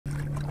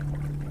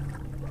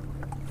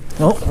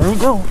Oh, there we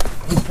go.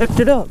 He picked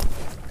it up.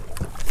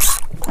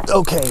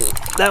 Okay,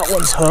 that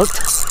one's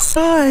hooked.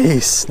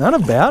 Nice. Not a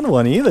bad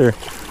one either.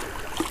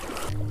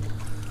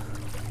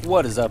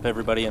 What is up,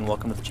 everybody, and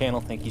welcome to the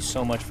channel. Thank you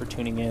so much for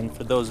tuning in.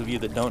 For those of you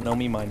that don't know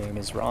me, my name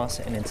is Ross,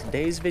 and in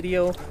today's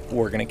video,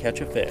 we're gonna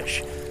catch a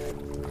fish.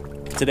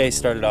 Today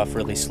started off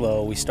really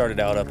slow. We started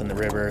out up in the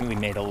river. We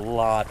made a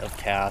lot of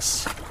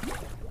casts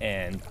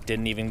and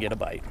didn't even get a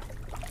bite.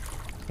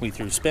 We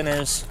threw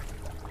spinners,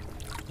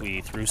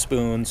 we threw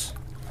spoons,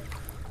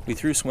 we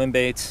threw swim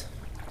baits.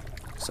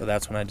 So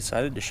that's when I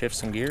decided to shift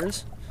some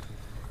gears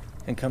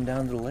and come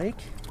down to the lake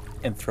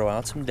and throw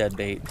out some dead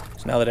bait.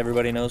 So now that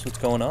everybody knows what's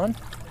going on,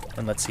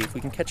 and let's see if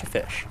we can catch a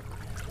fish.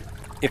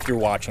 If you're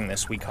watching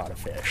this, we caught a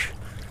fish.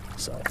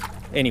 So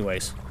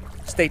anyways,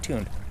 stay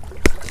tuned.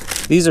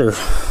 These are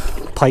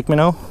pike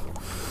minnow,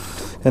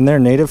 and they're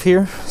native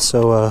here,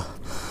 so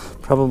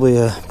probably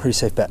a pretty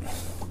safe bet.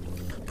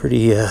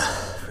 Pretty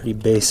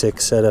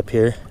basic setup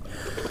here.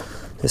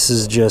 This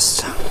is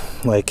just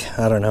like,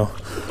 I don't know,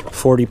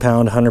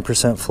 40-pound, 100%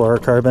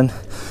 fluorocarbon,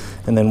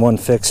 and then one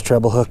fixed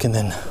treble hook, and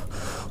then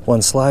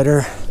one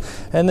slider,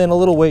 and then a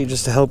little weight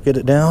just to help get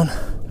it down.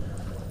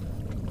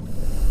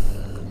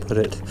 Put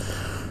it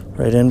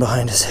right in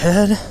behind his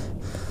head.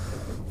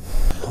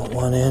 Put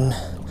one in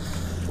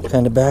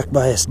kind of back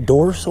by his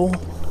dorsal,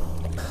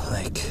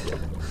 like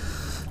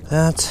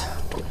that.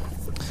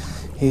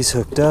 He's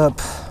hooked up.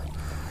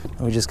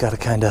 We just got to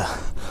kind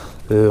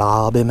of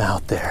lob him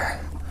out there.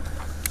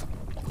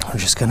 We're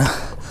just gonna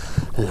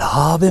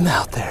lob him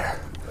out there.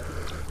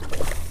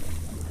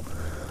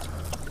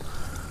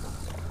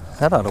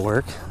 That ought to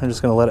work. I'm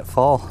just gonna let it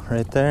fall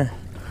right there.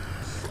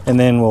 And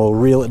then we'll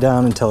reel it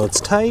down until it's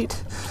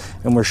tight,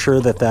 and we're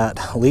sure that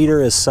that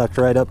leader is sucked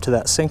right up to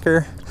that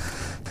sinker.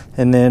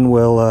 And then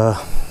we'll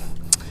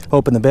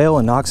open the bail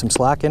and knock some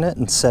slack in it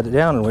and set it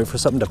down and wait for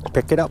something to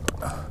pick it up.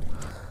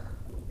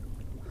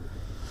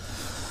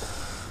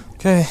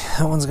 Okay,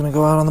 that one's gonna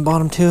go out on the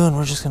bottom too, and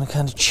we're just gonna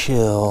kind of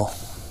chill.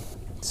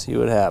 See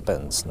what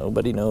happens.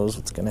 Nobody knows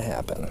what's gonna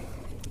happen.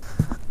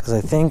 Because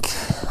I think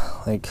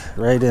like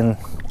right in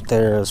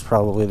there is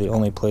probably the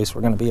only place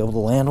we're gonna be able to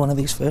land one of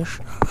these fish.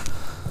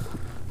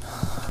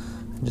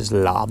 Just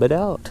lob it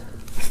out.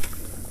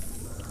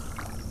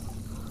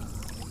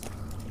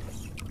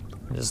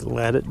 Just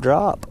let it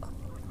drop.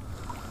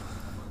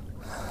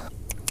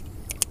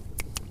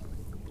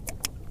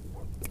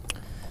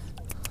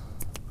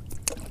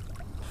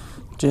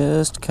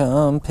 Just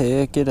come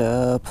pick it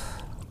up.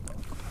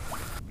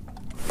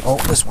 Oh,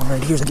 this one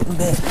right here is getting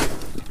bit.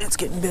 It's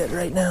getting bit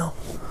right now.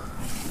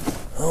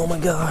 Oh my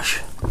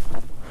gosh.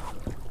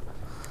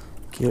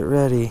 Get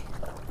ready.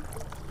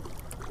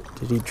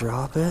 Did he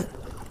drop it?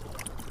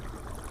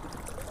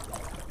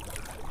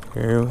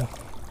 Here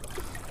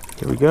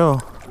we go.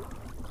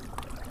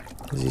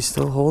 Is he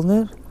still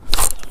holding it?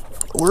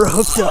 We're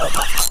hooked up.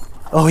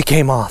 Oh, he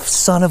came off.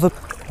 Son of a...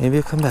 Maybe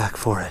he'll come back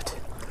for it.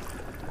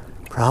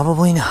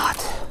 Probably not.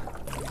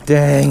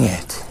 Dang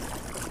it.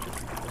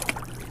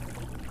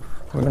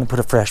 We're gonna put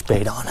a fresh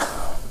bait on.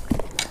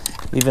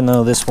 Even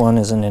though this one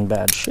isn't in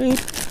bad shape,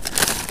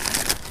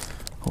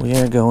 we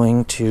are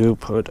going to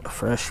put a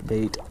fresh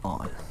bait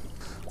on.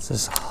 Is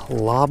this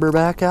lobber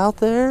back out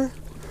there?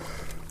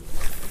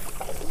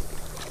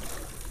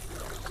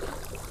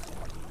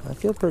 I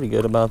feel pretty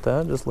good about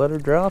that. Just let her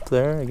drop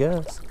there, I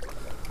guess.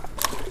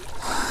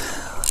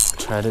 Let's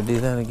try to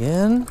do that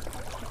again.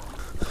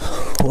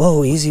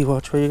 Whoa, easy,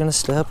 watch where you're gonna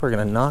step. We're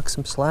gonna knock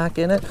some slack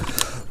in it.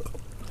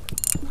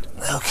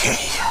 Okay.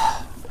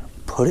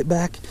 Put it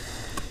back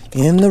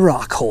in the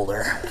rock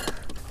holder.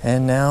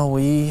 And now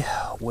we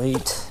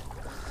wait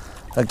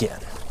again.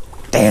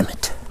 Damn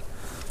it.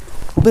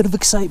 A little bit of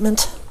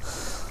excitement,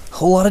 a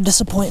whole lot of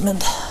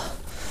disappointment.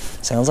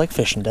 Sounds like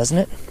fishing, doesn't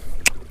it?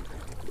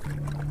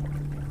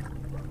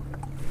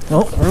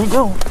 Oh, there we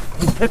go.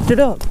 He picked it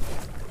up.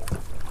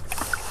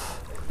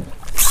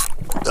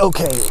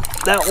 Okay,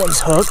 that one's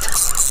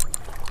hooked.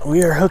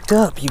 We are hooked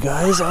up, you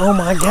guys. Oh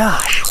my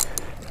gosh.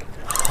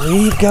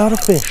 We've got a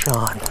fish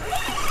on.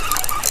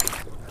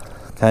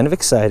 Kind of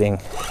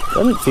exciting.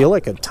 Doesn't feel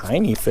like a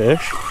tiny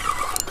fish.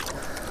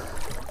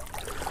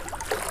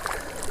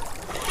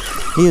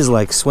 He is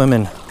like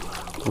swimming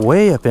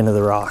way up into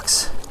the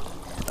rocks.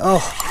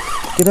 Oh,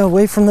 get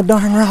away from the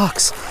darn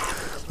rocks.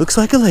 Looks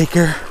like a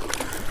laker.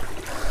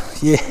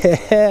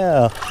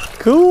 Yeah,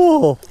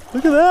 cool.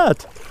 Look at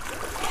that.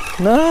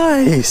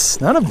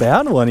 Nice. Not a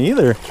bad one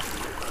either.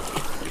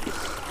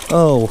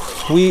 Oh,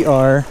 we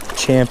are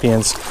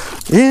champions.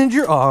 And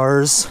you're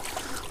ours.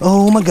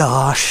 Oh my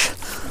gosh.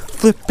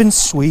 Flippin'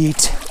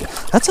 sweet.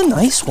 That's a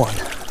nice one.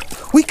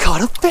 We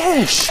caught a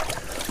fish.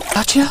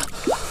 Gotcha.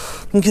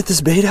 Let me get this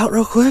bait out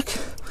real quick.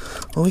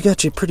 Well, we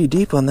got you pretty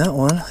deep on that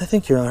one. I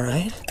think you're all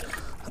right.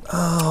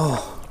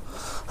 Oh.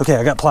 Okay,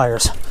 I got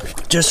pliers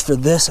just for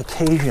this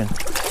occasion.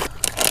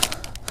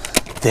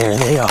 There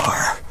they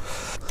are.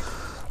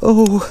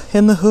 Oh,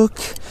 and the hook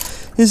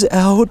is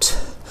out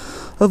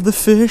of the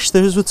fish.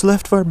 There's what's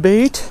left of our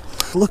bait.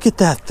 Look at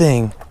that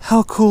thing.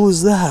 How cool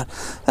is that?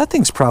 That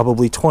thing's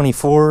probably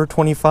 24,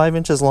 25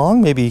 inches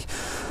long, maybe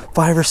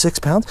 5 or 6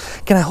 pounds.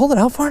 Can I hold it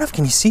out far enough?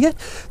 Can you see it?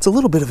 It's a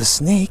little bit of a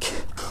snake.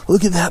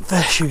 Look at that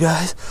fish, you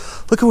guys.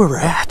 Look at where we're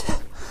at.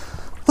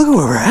 Look at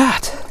where we're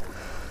at.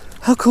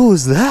 How cool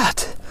is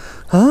that?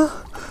 Huh?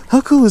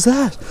 How cool is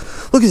that?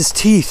 Look at his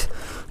teeth.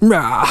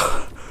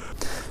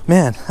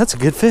 Man, that's a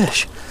good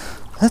fish.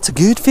 That's a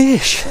good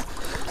fish.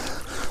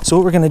 So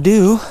what we're gonna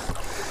do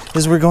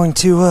is we're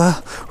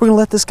gonna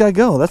let this guy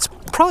go. That's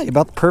probably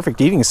about the perfect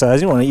eating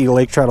size. You don't want to eat a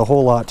lake trout a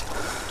whole lot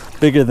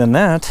bigger than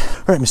that.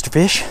 All right, Mr.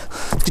 Fish,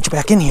 let's get you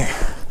back in here.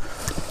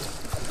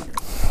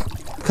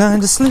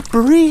 Kinda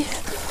slippery.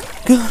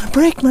 Gonna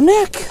break my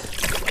neck.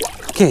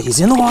 Okay, he's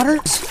in the water.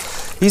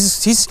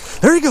 He's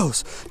there he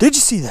goes. Did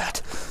you see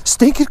that?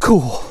 Stinking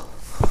cool.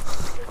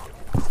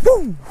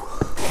 Woo!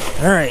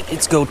 All right,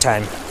 it's go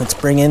time. Let's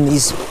bring in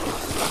these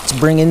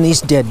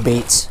dead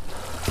baits.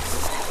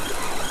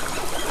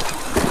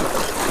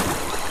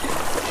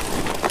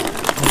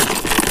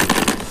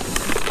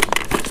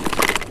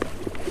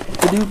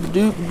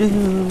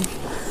 Doop.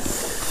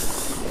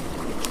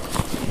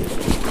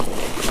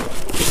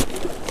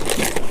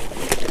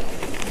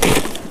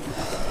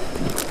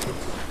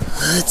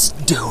 Let's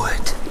do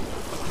it.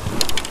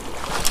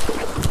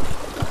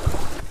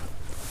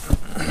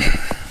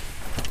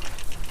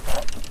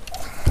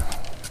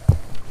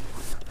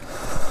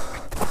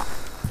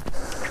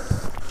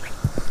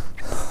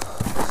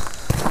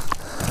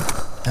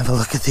 Have a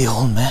look at the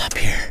old map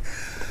here.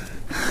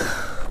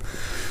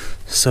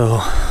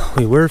 So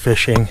we were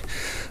fishing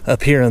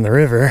up here in the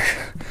river,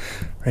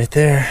 right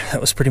there.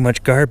 That was pretty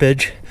much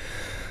garbage.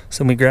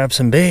 So we grabbed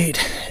some bait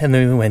and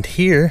then we went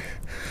here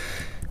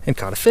and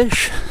caught a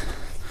fish.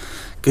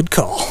 Good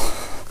call.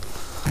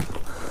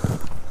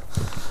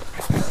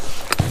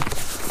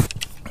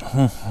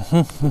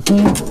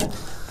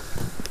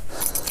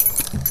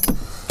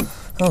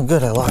 Oh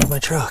good, I locked my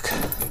truck.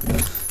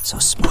 So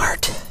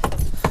smart.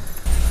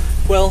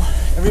 Well,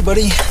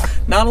 everybody,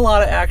 not a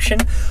lot of action,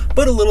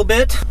 but a little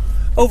bit.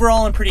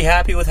 Overall, I'm pretty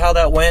happy with how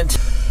that went.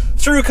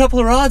 Threw a couple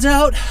of rods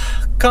out,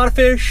 caught a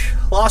fish,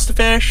 lost a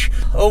fish.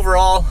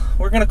 Overall,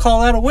 we're gonna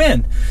call that a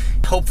win.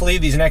 Hopefully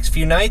these next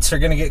few nights are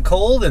gonna get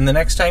cold, and the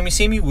next time you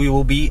see me, we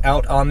will be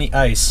out on the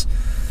ice.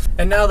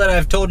 And now that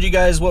I've told you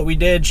guys what we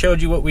did,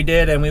 showed you what we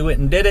did, and we went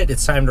and did it,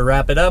 it's time to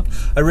wrap it up.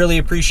 I really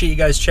appreciate you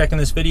guys checking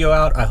this video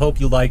out. I hope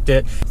you liked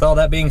it. With all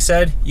that being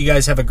said, you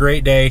guys have a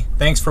great day.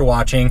 Thanks for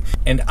watching,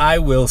 and I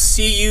will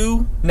see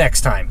you next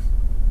time.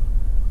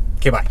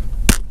 Okay, bye.